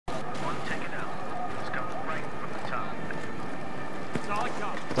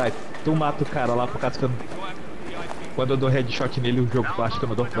Vai, tu mata o cara lá por causa que eu... Quando eu dou headshot nele, o jogo acha que eu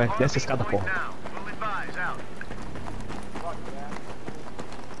não dou. Vai, desce a escada, porra.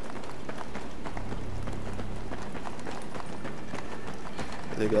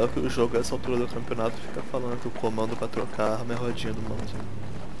 Legal que o jogo, a essa altura do campeonato, fica falando que o comando pra trocar a arma é a rodinha do mouse.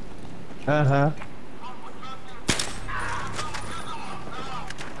 Aham.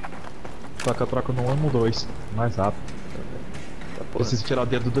 Só que eu troco no 1 no 2, mais rápido. Tá, porra. Preciso tirar o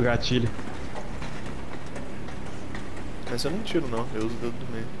dedo do gatilho. Mas eu não tiro não, eu uso o dedo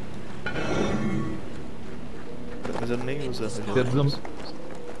do meio. Mas eu nem uso a rodinha Dedo do mouse.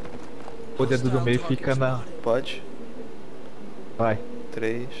 O dedo do meio fica na... Pode? Vai.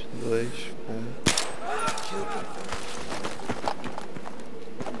 3, 2, 1.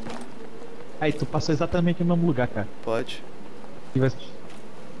 Aí, tu passou exatamente no mesmo lugar, cara. Pode? E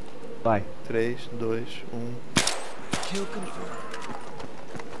vai. 3, 2, 1.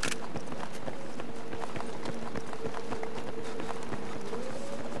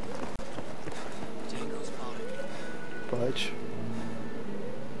 Pode?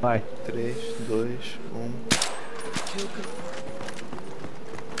 Vai. 3, 2, 1.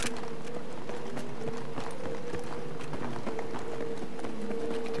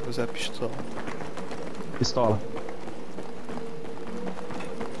 Tem que usar a pistola. Pistola.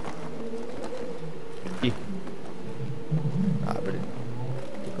 Aqui. Abre.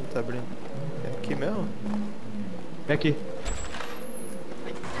 Por que não tá abrindo? É aqui mesmo? Vem aqui.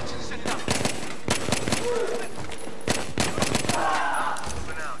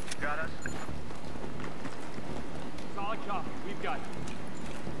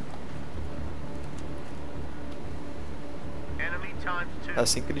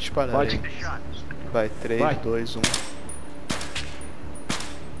 Assim que eles pararem. Pode. Vai, 3, Vai. 2, 1.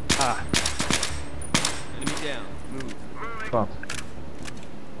 Ah. Pronto.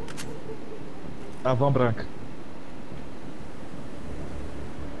 A van branca.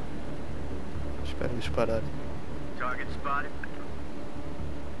 Espera eles pararem.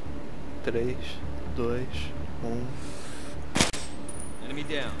 3, 2, 1. Enemy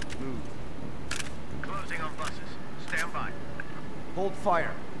down. Move. Closing on buses. Stand by. Hold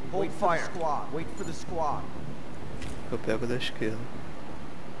fire. Hold fire. Squad. Wait for the squad. Eu pego da esquerda.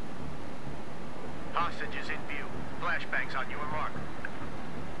 Hostages in view. Flashbangs on your mark.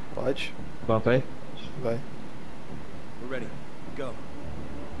 Pode? Pronto aí? Vai. We're ready. Go.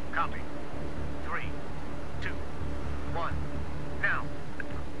 Copy. 3, 2, 1. Now.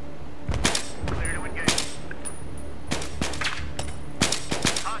 Clear to engage.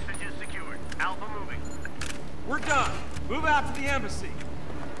 Hostages secured. Alpha moving. We're done. Move out to the embassy.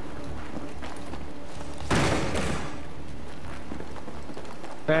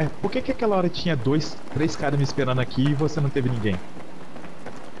 É, por que que aquela hora tinha 3 caras me esperando aqui e você não teve ninguém?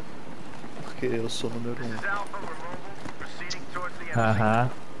 Porque eu sou o número 1. This is Alpha. We're mobile. Proceeding towards the embassy. Aham.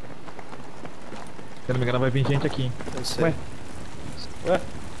 Se eu não me engano vai vir gente aqui, hein? Eu sei. Ué, Ué?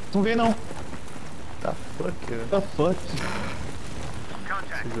 não vem não. Tá fuck, velho. The fuck?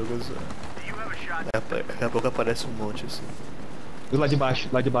 Contact. Esse jogo é zoado. Do you have a shot? Daqui a pouco aparece um monte assim. E lá de baixo,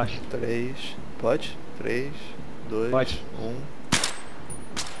 lá de baixo. 3, pode? 3, 2, Pode. 1.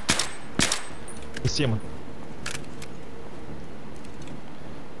 Em cima.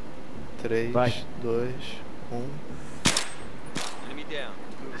 3, Vai. 2, 1. Enemy down.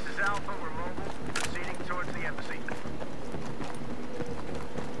 This is Alpha. We're mobile. Proceeding towards the embassy.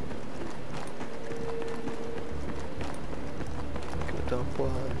 Aqui vai ter uma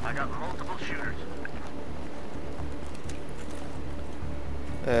porrada. I got multiple shooters.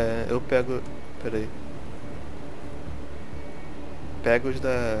 É, eu pego. Pera aí. Pega os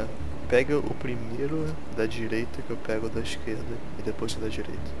da. Pega o primeiro da direita que eu pego da esquerda. E depois o da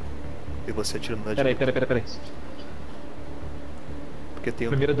direita. E você atira no da Peraí, direita. peraí. Porque tem um.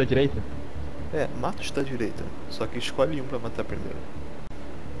 Primeiro da direita. É, mata os da direita. Só que escolhe um pra matar primeiro.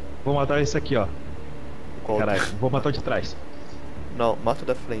 Vou matar esse aqui, ó. Qual? Caralho, vou matar o de trás. Não, mata o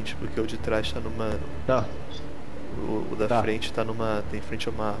da frente, porque o de trás tá numa. Tá. O da Tá. frente tá numa. Tem frente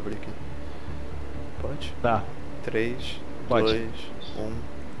a uma árvore aqui. Pode? Tá. 3, Pode. 2, 1.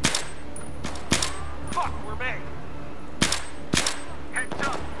 Fuck, we're made. Heads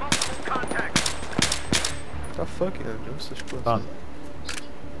up. Multiple contacts. Tá fuck, né? De onde essas coisas? Ó.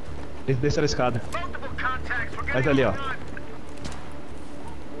 Descer a escada. Multiple contacts. We're Mas getting ali, ó. overrun.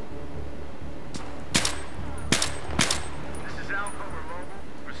 This is Alpha. We're mobile.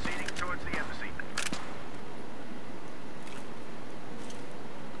 Proceeding towards the embassy.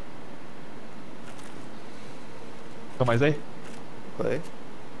 Então, mais aí? Vai.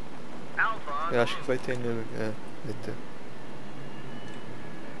 Alpha. Eu acho que vai ter nele. É, vai ter.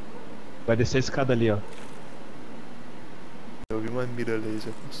 Vai descer a escada ali, ó. Eu vi uma mira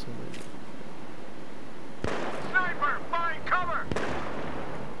laser passando ali. Sniper, find cover!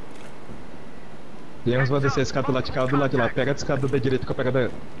 Tem uns vão descer a escada do lado de cá ou do lado de lá. Pega a escada da direita que eu pego da...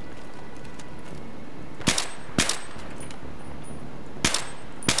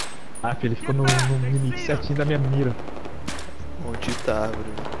 Ah, filho, ele ficou no limite certinho da minha mira. Maldita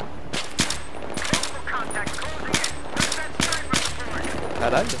árvore. Multiple contact closing in. There's that sniper deployed.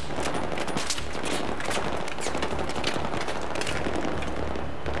 Caralho.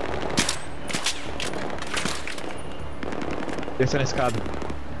 Desce na escada.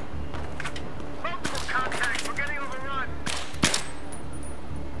 Multiple contact. We're getting overrun.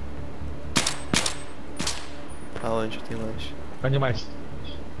 Aonde tem mais? Onde mais?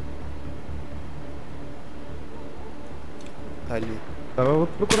 Ali. Tava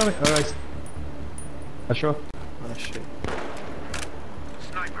procurando. Ah, achou? Achei.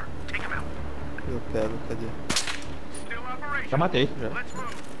 Sniper, take him out. Eu pego, cadê? Still operation. Já matei. Já. Let's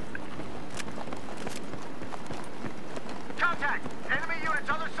move. Contact. Enemy units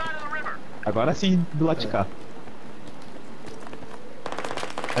other side of the river. Agora sim, do lado de cá.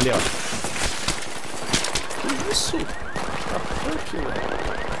 Ali, ó. Que isso? Ah, fuck, velho.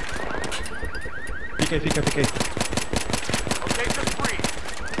 Fica aí, fica aí. Okay, just breathe.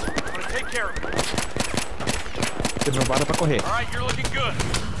 I'm gonna take care of it. Você não para pra correr. All right, you're looking good.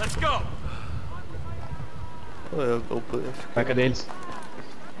 Let's go. Pô, eu Vai, cadê eles?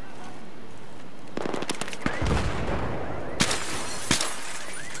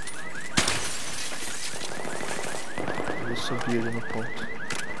 vou subir ali no ponto.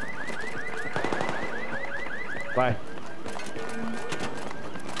 Vai.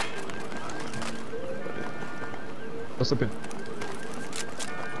 Tô subindo.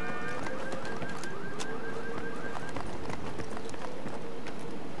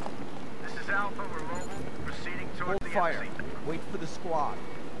 This is Alpha. We're mobile. Proceeding Hold towards the fire. MC. Wait for the squad.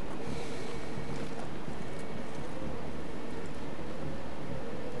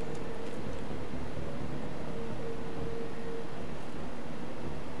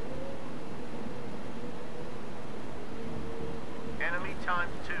 Enemy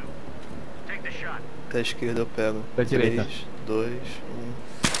times 2. Take the shot. Da esquerda eu pego. Da direita. 3, 2, 1.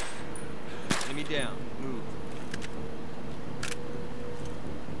 Enemy down. Move.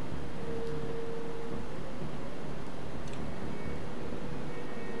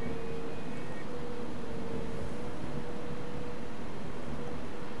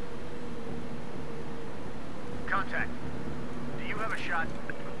 Contact. Do you have a shot?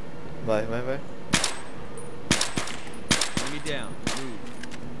 Vai. Enemy down. Move.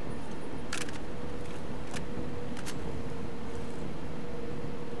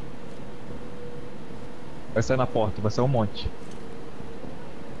 Vai sair na porta, vai sair um monte.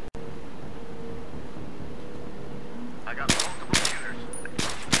 I got multiple shooters.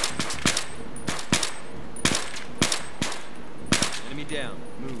 Enemy down.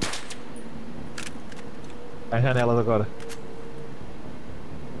 Move. As janelas agora.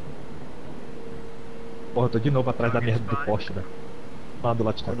 Porra, eu tô de novo atrás da merda do poste, velho. Lá do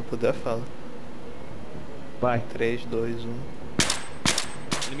lado de cá. Quando puder, fala. Vai. 3, 2, 1.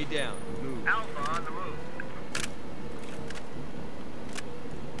 Enemy down. Move. Alpha on the move.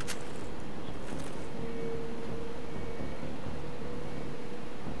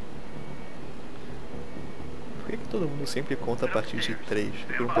 Por que todo mundo sempre conta a partir de 3?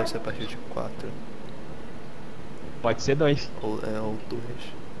 Por que não pode ser a partir de 4? Pode ser 2. Ou 2.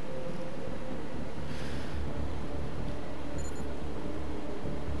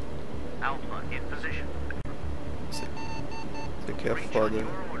 Alpha in position. Isso aqui é foda, Your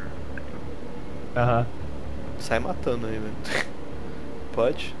né? order. Aham. Sai matando aí, velho.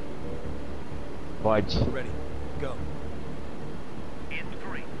 Pode? Pode. Ready. Go. In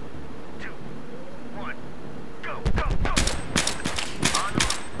 3, 2, 1. Go, go, go. On the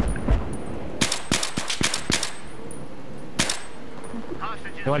move.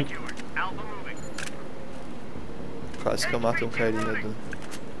 Hostages Come on. secured. Alpha moving. Quase que eu mato um carinha do...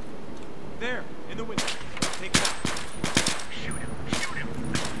 There. In the window. Take it out. Shoot him, shoot him.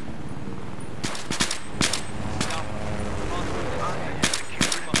 Hostages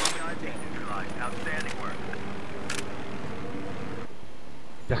secured. VIP neutralized. Outstanding work.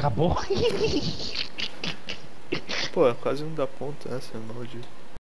 Já acabou? Pô, quase não dá ponto essa, maldito.